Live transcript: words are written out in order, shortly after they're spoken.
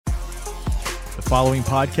following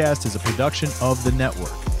podcast is a production of the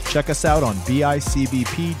network. Check us out on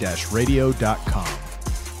bicbp-radio.com.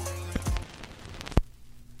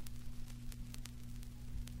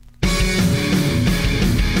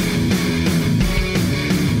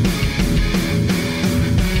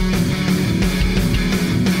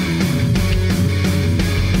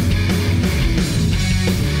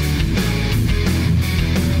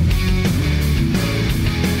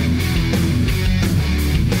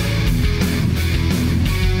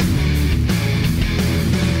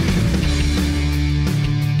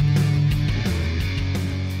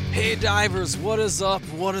 Divers, what is up?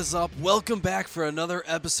 What is up? Welcome back for another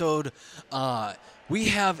episode. We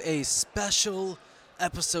have a special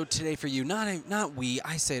episode today for you.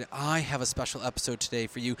 I said I have a special episode today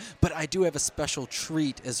for you, but I do have a special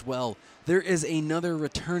treat as well. There is another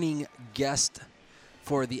returning guest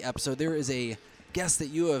for the episode. There is a guest that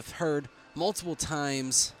you have heard multiple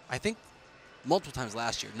times. I think multiple times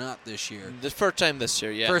last year, not this year. The first time this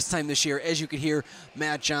year, yeah. First time this year. As you can hear,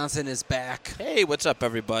 Matt Johnson is back. Hey, what's up,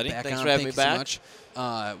 everybody? Thanks for having me back. Thank you so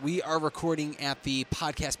much. We are recording at the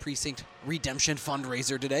Podcast Precinct Redemption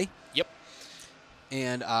Fundraiser today. Yep.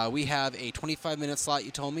 And we have a 25-minute slot,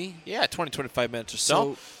 you told me? Yeah, 25 minutes or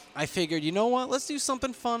so. So I figured, you know what? Let's do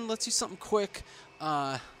something fun. Let's do something quick.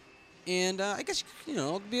 I guess,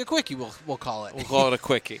 it'll be a quickie, we'll call it. We'll call it a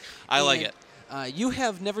quickie. I like it. You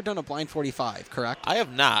have never done a Blind 45, correct? I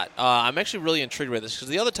have not. I'm actually really intrigued by this because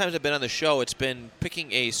the other times I've been on the show, it's been picking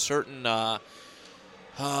a certain, a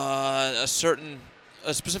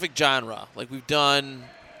specific genre. We've done.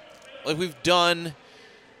 I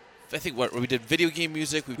think we did video game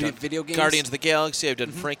music. We've done video games. Guardians of the Galaxy. I've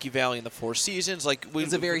done Frankie Valli and the Four Seasons.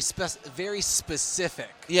 It's a very specific.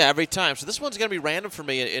 Yeah, every time. So this one's going to be random for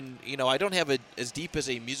me, and I don't have as deep as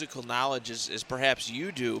a musical knowledge as perhaps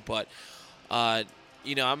you do, but.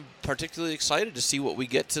 I'm particularly excited to see what we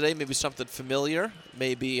get today. Maybe something familiar.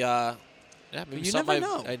 Maybe maybe you something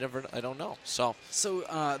never know. I don't know. So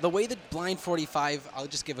the way that Blind 45, I'll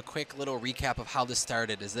just give a quick little recap of how this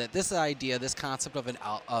started. Is that this idea, this concept of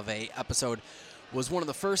a episode, was one of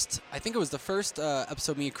the first. I think it was the first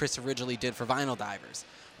episode me and Chris originally did for Vinyl Divers.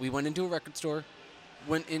 We went into a record store.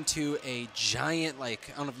 Went into a giant, I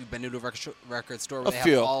don't know if you've been to a record store where they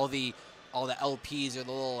have all the LPs or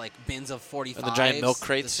the little bins of 45s. Or the giant milk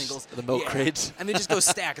crates. The singles. The milk crates. And they just go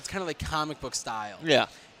stack. It's kind of like comic book style. Yeah.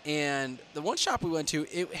 And the one shop we went to,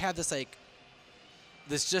 it had this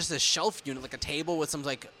just a shelf unit, like a table with some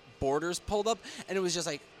borders pulled up, and it was just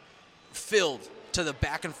filled to the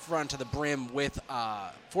back and front to the brim with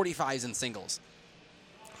 45s and singles.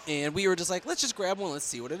 And we were just let's just grab one, let's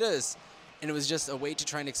see what it is. And it was just a way to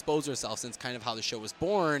try and expose ourselves, since kind of how the show was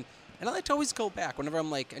born. And I like to always go back. Whenever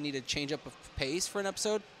I'm I need to change up a pace for an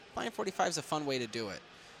episode, Blind 45 is a fun way to do it.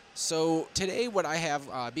 So today what I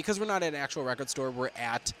have, because we're not at an actual record store, we're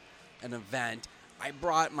at an event, I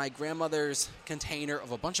brought my grandmother's container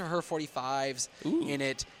of a bunch of her 45s in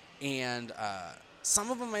it. And some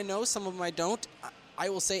of them I know, some of them I don't. I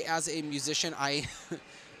will say, as a musician,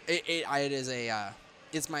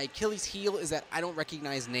 it's my Achilles heel is that I don't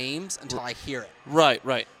recognize names until I hear it.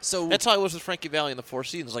 Right. So that's how I was with Frankie Valli and the Four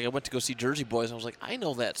Seasons. I went to go see Jersey Boys, and I was like, I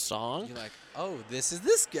know that song. You're like, oh, this is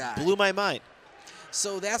this guy. Blew my mind.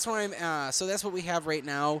 So that's where I'm. So that's what we have right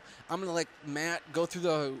now. I'm gonna let Matt go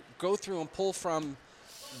through and pull from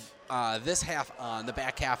this half on. The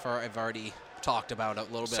back half I've already talked about a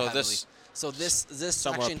little bit. So this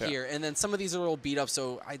section here, and then some of these are a little beat up.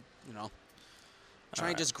 So try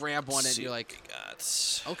and just grab one and you're like,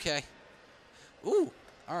 okay. Ooh,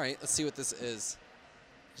 all right. Let's see what this is.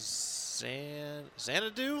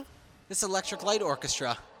 Xanadu? This Electric Light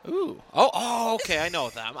Orchestra. Ooh. Oh, okay. I know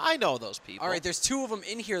them. I know those people. All right. There's two of them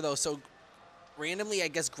in here, though. So randomly, I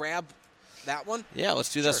guess, grab that one. Yeah,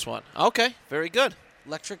 let's do this one. Okay. Very good.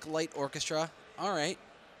 Electric Light Orchestra. All right.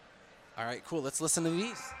 All right, cool. Let's listen to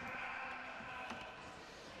these.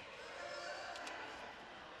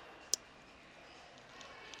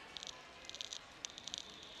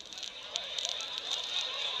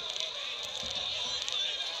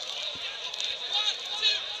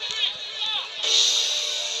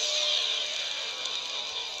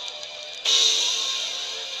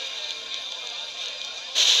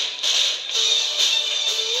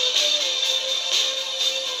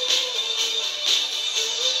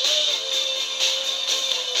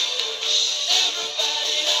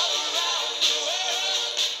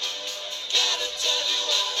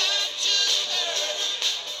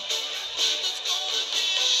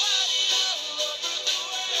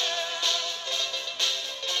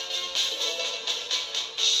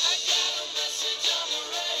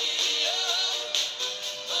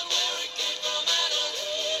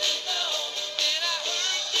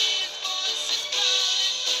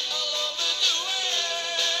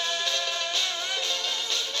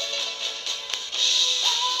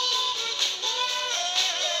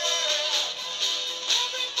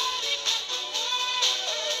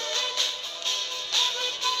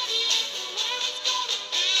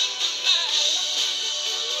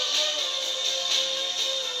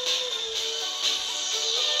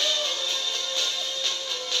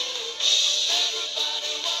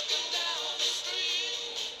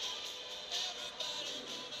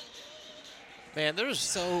 Man, there's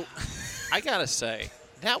So, I gotta say,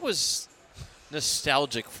 that was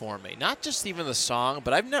nostalgic for me. Not just even the song,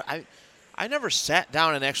 but I never sat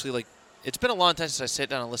down and actually like. It's been a long time since I sat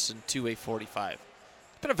down and listened to a 45.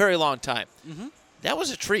 It's been a very long time. mm-hmm. That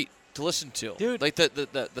was a treat to listen to, Dude. Like the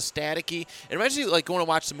staticky. It reminds me of, like, going to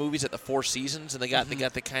watch the movies at the Four Seasons, and they got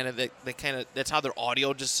the kind of that's how their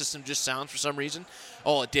audio system just sounds for some reason.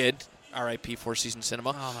 Oh, it did. R.I.P. Four Seasons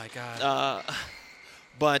Cinema. Oh my God.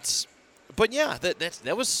 But yeah,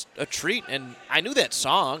 that was a treat, and I knew that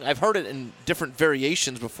song. I've heard it in different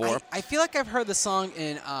variations before. I feel like I've heard the song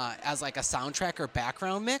in as like a soundtrack or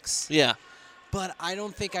background mix. Yeah. But I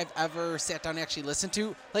don't think I've ever sat down and actually listened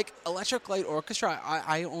to. Like, Electric Light Orchestra,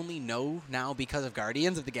 I only know now because of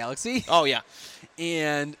Guardians of the Galaxy. Oh yeah.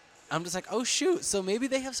 And I'm just like, oh, shoot. So maybe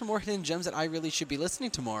they have some more hidden gems that I really should be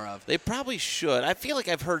listening to more of. They probably should. I feel like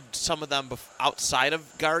I've heard some of them outside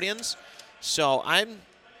of Guardians, so I'm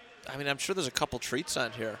sure there's a couple treats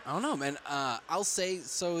on here. I don't know, man. I'll say,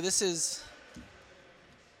 so this is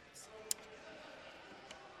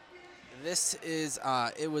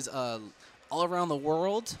it was All Around the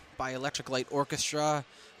World by Electric Light Orchestra.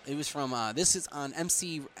 It was from, this is on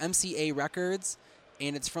MCA Records,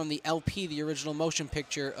 and it's from the LP, the original motion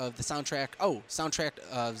picture of the soundtrack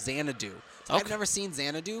of Xanadu. So I've Okay. never seen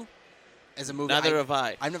Xanadu as a movie. Neither have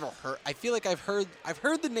I. I've never heard, I feel like I've heard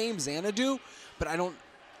the name Xanadu, but I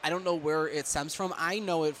don't know where it stems from. I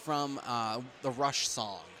know it from the Rush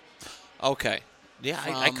song. Okay. Yeah,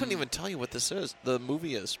 I couldn't From- even tell you what this is. The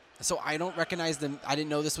movie is. So I don't recognize them. I didn't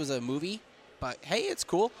know this was a movie, but hey, it's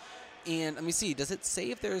cool. And let me see. Does it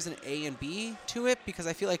say if there's an A and B to it? Because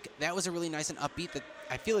I feel like that was a really nice and upbeat. That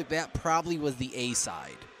I feel like that probably was the A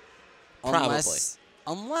side.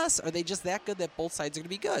 Unless are they just that good that both sides are going to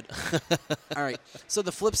be good? All right. So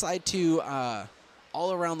the flip side to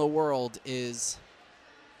All Around the World is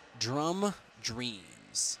Drum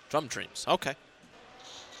Dreams. Drum Dreams. Okay.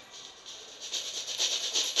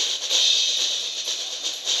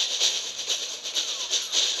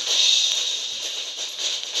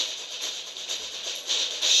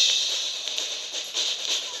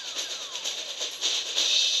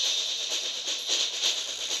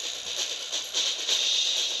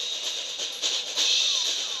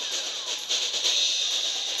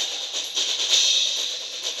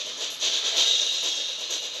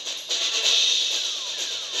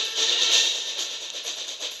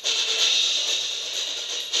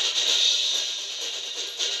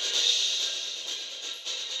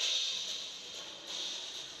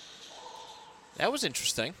 That was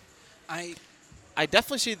interesting. I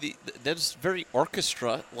definitely see that's very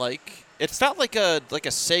orchestra like. It felt like a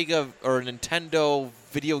Sega or a Nintendo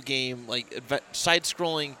video game, like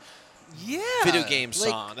side-scrolling yeah video game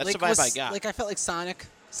song. That's the vibe I got. Like I felt like Sonic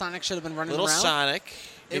should have been running Little around. Sonic,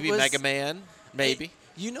 maybe was- Mega Man, maybe.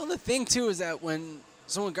 You know, the thing too is that when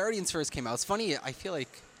Guardians first came out, it's funny. I feel like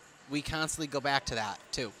we constantly go back to that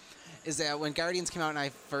too. Is that when Guardians came out and I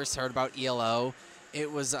first heard about ELO,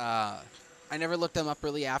 it was I never looked them up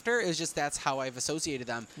really after. It was just that's how I've associated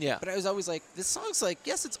them. Yeah. But I was always like, this song's like,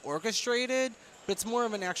 yes, it's orchestrated, but it's more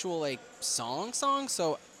of an actual like song.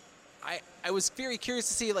 So I was very curious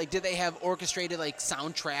to see, like, did they have orchestrated like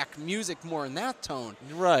soundtrack music more in that tone?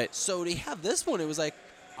 Right. So to have this one, it was like,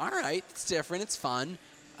 all right, it's different, it's fun.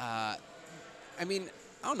 I mean,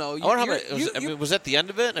 I don't know. I wonder how many, was that the end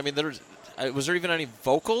of it? I mean, was there even any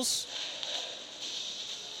vocals?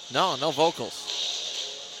 No vocals.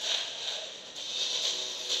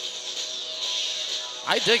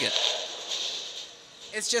 I dig it.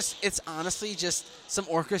 It's honestly just some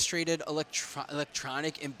orchestrated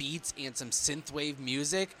electronic and beats and some synthwave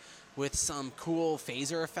music with some cool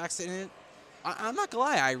phaser effects in it. I'm not gonna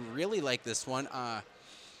lie, I really like this one.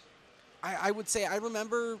 I would say I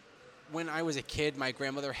remember when I was a kid, my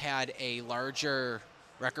grandmother had a larger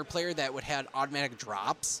record player that would had automatic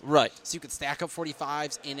drops. Right. So you could stack up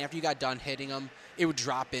 45s, and after you got done hitting them, it would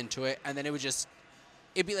drop into it, and then it would just,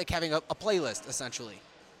 it'd be like having a playlist, essentially.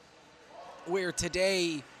 Where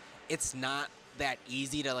today, it's not that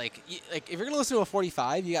easy to, like if you're going to listen to a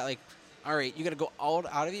 45, you got, like, all right, you got to go all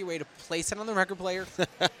out of your way to place it on the record player,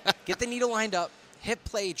 get the needle lined up, hit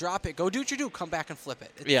play, drop it, go do what you do, come back and flip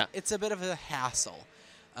it. It's a bit of a hassle.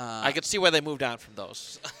 I could see why they moved on from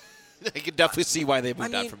those. I could definitely see why they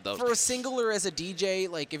moved on from those. For a single or as a DJ,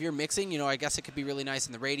 like if you're mixing, I guess it could be really nice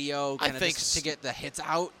in the radio, kind of think to get the hits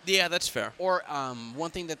out. Yeah, that's fair. Or one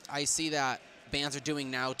thing that I see that bands are doing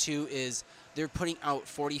now too is they're putting out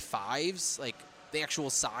 45s, like the actual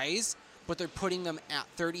size, but they're putting them at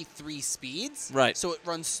 33 speeds. Right. So it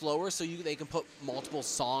runs slower, so they can put multiple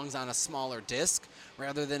songs on a smaller disc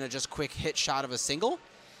rather than a just quick hit shot of a single.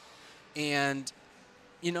 And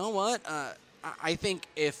you know what? I think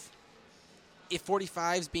if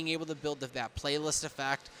 45's being able to build that playlist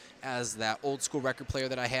effect as that old school record player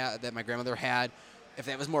that my grandmother had, if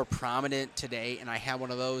that was more prominent today and I had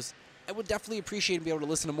one of those, I would definitely appreciate and be able to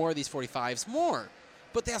listen to more of these 45s more.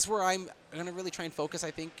 But that's where I'm going to really try and focus,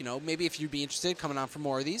 I think. Maybe if you'd be interested, coming on for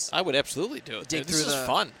more of these. I would absolutely do it. This is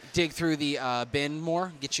fun. Dig through the bin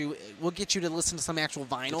more. We'll get you to listen to some actual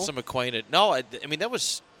vinyl. Get some acquainted. No, I mean, that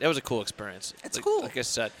was a cool experience. It's cool. Like I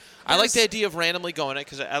said, I like the idea of randomly going it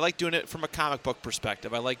because I like doing it from a comic book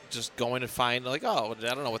perspective. I like just going and find, like, oh,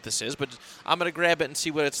 I don't know what this is, but I'm going to grab it and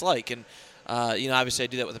see what it's like. And obviously I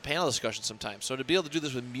do that with a panel discussion sometimes. So to be able to do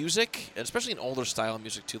this with music, and especially in older style of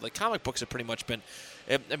music too, like comic books have pretty much been,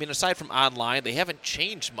 I mean, aside from online, they haven't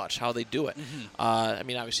changed much how they do it. Mm-hmm. I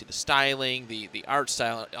mean, obviously the styling, the art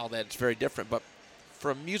style, all that, it's very different. But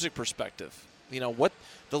from a music perspective, what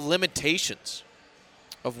the limitations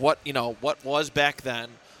of what was back then,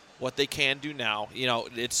 what they can do now,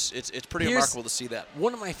 it's pretty remarkable to see that.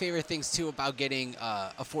 One of my favorite things too about getting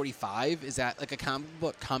a 45 is that, like, a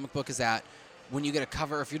comic book is that when you get a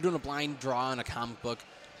cover, if you're doing a blind draw on a comic book,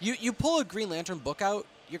 you pull a Green Lantern book out,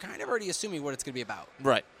 you're kind of already assuming what it's going to be about.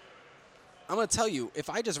 Right. I'm going to tell you, if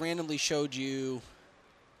I just randomly showed you,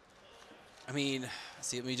 let me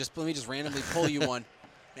just randomly pull you one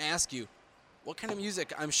and ask you, what kind of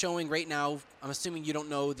music I'm showing right now? I'm assuming you don't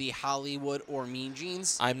know the Hollywood or Mean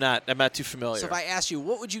Jeans. I'm not too familiar. So if I ask you,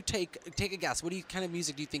 what would you take a guess? What kind of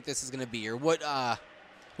music do you think this is going to be, or what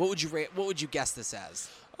would you guess this as?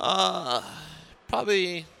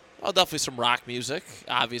 Probably, definitely some rock music,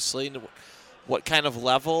 obviously. What kind of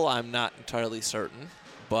level, I'm not entirely certain,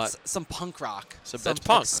 but some punk rock. So that's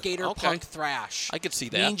punk. Like skater punk thrash. I could see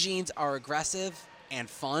that. Mean Jeans are aggressive and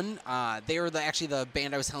fun. They were actually the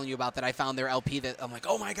band I was telling you about that I found their LP that I'm like,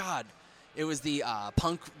 oh my god. It was the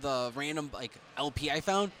the random LP I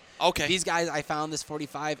found. Okay. These guys, I found this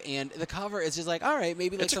 45, and the cover is just like, all right,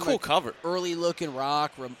 maybe like it's some a cool cover. Early looking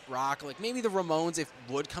rock, like maybe the Ramones if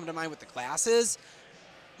would come to mind with the glasses.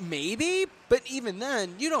 Maybe, but even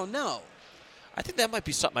then, you don't know. I think that might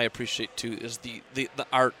be something I appreciate too, is the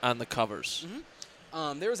art on the covers.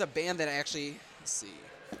 Mm-hmm. There was a band that actually, let's see.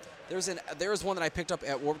 There was one that I picked up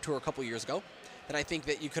at Warped Tour a couple years ago that I think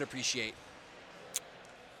that you could appreciate.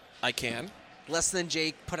 I can. Less Than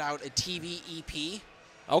Jake put out a TV EP.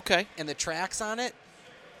 Okay. And the tracks on it,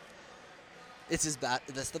 that's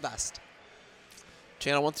the best.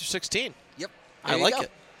 Channel 1 through 16. Yep. I like it.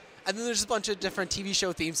 And then there's a bunch of different TV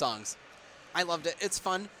show theme songs. I loved it. It's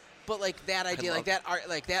fun. But like that idea, like that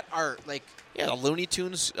art, yeah, the Looney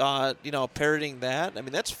Tunes, parroting that. I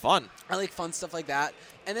mean, that's fun. I like fun stuff like that,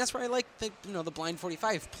 and that's where I like the Blind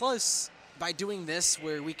 45. Plus, by doing this,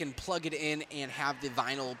 where we can plug it in and have the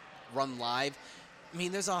vinyl run live. I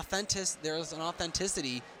mean, there's an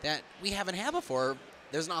authenticity that we haven't had before.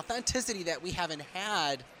 There's an authenticity that we haven't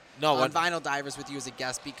had on Vinyl Divers with you as a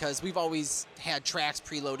guest, because we've always had tracks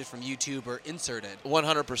preloaded from YouTube or inserted.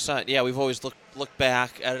 100%. Yeah, we've always looked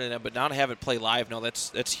back at it, but now to have it play live, no,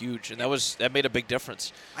 that's huge, and that made a big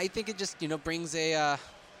difference. I think it just brings a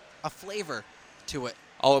flavor to it.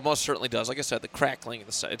 Oh, it most certainly does. Like I said, the crackling,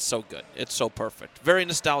 it's so good. It's so perfect. Very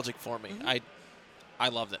nostalgic for me. Mm-hmm. I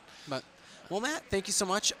loved it. Well, Matt, thank you so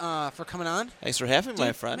much for coming on. Thanks for having me,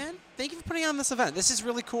 my friend. Man, thank you for putting on this event. This is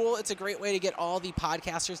really cool. It's a great way to get all the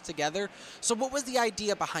podcasters together. So what was the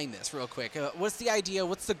idea behind this, real quick? What's the idea?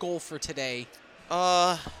 What's the goal for today?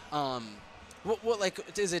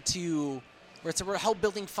 Is it to... We're help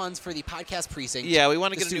building funds for the podcast precinct. Yeah, we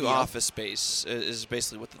want to get a new office space is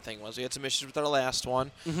basically what the thing was. We had some issues with our last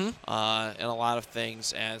one, and a lot of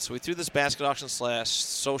things. And so we threw this basket auction /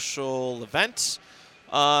 social event,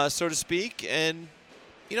 so to speak. And,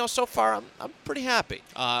 so far I'm pretty happy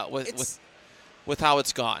with how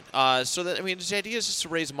it's gone. The idea is just to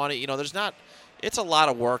raise money. It's a lot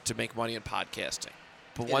of work to make money in podcasting.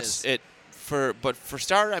 But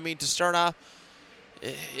to start off,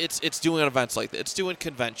 it's doing events like that. It's doing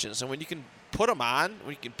conventions, and when you can put them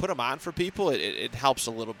on for people, it helps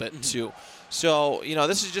a little bit too. So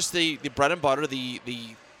this is just the bread and butter, the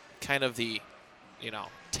kind of the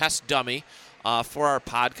test dummy for our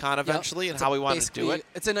PodCon eventually, and how we want to do it.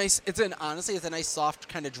 It's a nice soft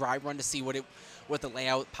kind of dry run to see what the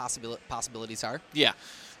layout possibilities are. Yeah.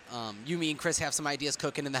 You, me, and Chris have some ideas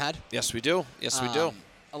cooking in the head. Yes, we do. Yes, we do.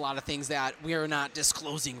 A lot of things that we are not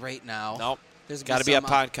disclosing right now. Nope. There's got to be a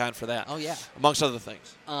PodCon for that. Oh, yeah. Amongst other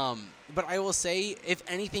things. But I will say, if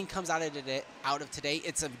anything comes out of today,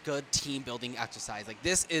 it's a good team-building exercise. Like,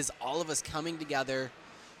 this is all of us coming together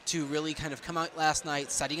to really kind of come out last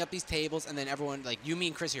night, setting up these tables, and then everyone, like you, me,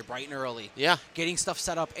 and Chris here bright and early. Yeah. Getting stuff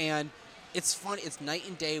set up, and it's funny. It's night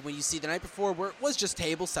and day when you see the night before where it was just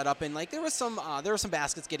tables set up and like there were some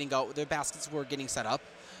baskets the baskets were getting set up,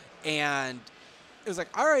 and it was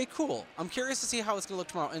like, all right, cool. I'm curious to see how it's gonna look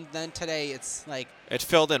tomorrow. And then today it's like It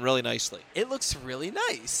filled in really nicely. it looks really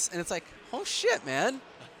nice, and it's like, oh shit, man,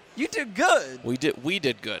 you did good. We did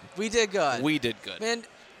good. We did good. We did good. Man,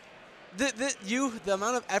 the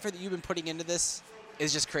amount of effort that you've been putting into this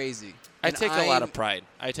is just crazy. I And take a lot of pride.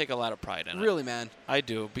 I take a lot of pride in it. Really, man. I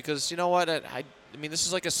do, because you know what? I mean, this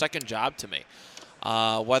is like a second job to me.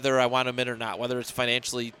 Whether I want to admit it or not, whether it's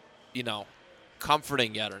financially,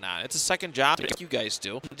 comforting yet or not, it's a second job like you guys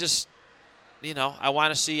do. Just, I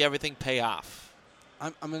want to see everything pay off.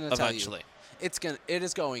 I'm gonna tell you, eventually.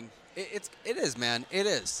 it is, man. It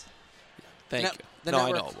is. Thank you. The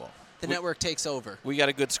I network, know. Well, the network takes over. we got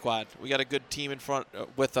a good squad. We got a good team in front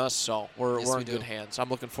with us, so we're Yes, in we do. good hands. I'm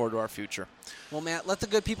looking forward to our future. Well, Matt, let the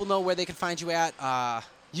good people know where they can find you at.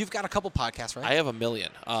 You've got a couple podcasts, right? I have a million.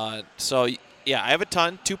 So, yeah, I have a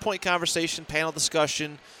ton. 2 Point Conversation, panel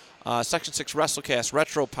discussion, Section 6 WrestleCast,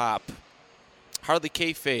 Retro Pop, Hardly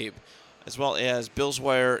Kayfabe, as well as Bills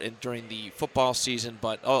Wire during the football season.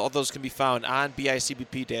 But all those can be found on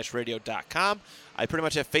bicbp-radio.com. I pretty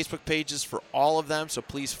much have Facebook pages for all of them, so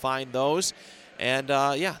please find those. And,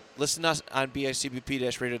 listen to us on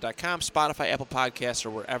bicbp-radio.com, Spotify, Apple Podcasts, or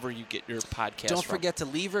wherever you get your podcasts Don't from. forget to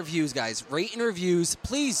leave reviews, guys. Rate and reviews.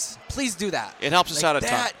 Please do that. It helps us out a ton.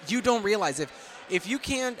 That you don't realize. If you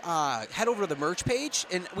can head over to the merch page,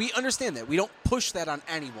 and we understand that. We don't push that on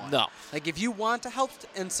anyone. No. Like, if you want to help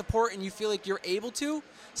and support and you feel like you're able to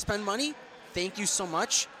spend money, thank you so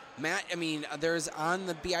much. Matt, I mean, there's on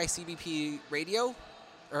the BICBP radio,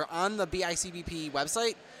 or on the BICBP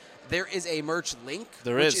website, there is a merch link.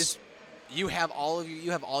 There which is. You have all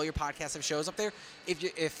your podcasts and shows up there.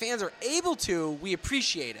 If fans are able to, we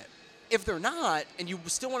appreciate it. If they're not, and you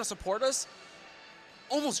still want to support us,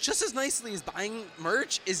 almost just as nicely as buying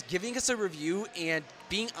merch is giving us a review and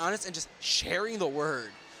being honest and just sharing the word.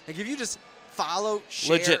 Like, if you just follow,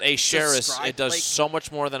 share, Legit, a share is subscribe, it does like, so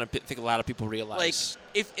much more than I think a lot of people realize.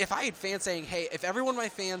 like, if I had fans saying, hey, if every one of my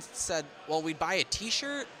fans said, well, we'd buy a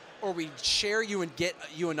T-shirt or we'd share you and get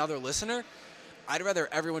you another listener, I'd rather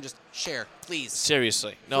everyone just share, please.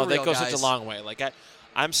 Seriously, no, For that real, goes such guys. a long way. Like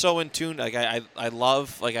I'm so in tune. Like I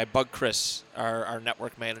love. Like I bug Chris, our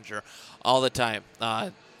network manager, all the time.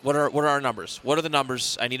 What are our numbers? What are the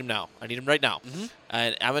numbers? I need them now. I need them right now. Mm-hmm.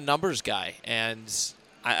 And I'm a numbers guy, and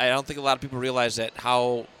I don't think a lot of people realize that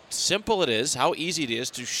how simple it is, how easy it is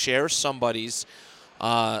to share somebody's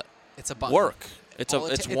It's a button. work. It's All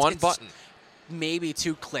it's it ta- one it's button. Maybe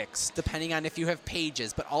 2 clicks, depending on if you have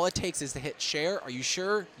pages. But all it takes is to hit share. Are you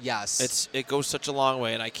sure? Yes. It goes such a long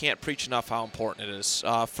way, and I can't preach enough how important it is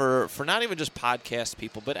for not even just podcast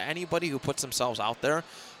people, but anybody who puts themselves out there,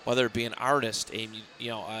 whether it be an artist, an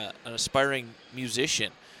aspiring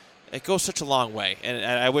musician. It goes such a long way, and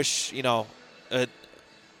I wish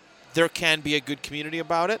there can be a good community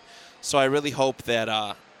about it. So I really hope that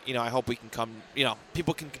I hope we can come.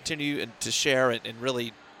 People can continue to share and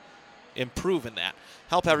really improve in that.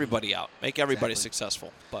 Help everybody out. Make everybody Exactly.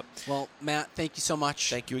 successful. But Well, Matt, thank you so much.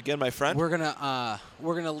 thank you again, my friend. We're gonna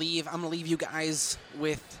leave. I'm gonna leave you guys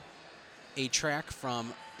with a track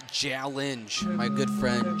from Challenge, my good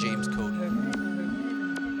friend James Cody.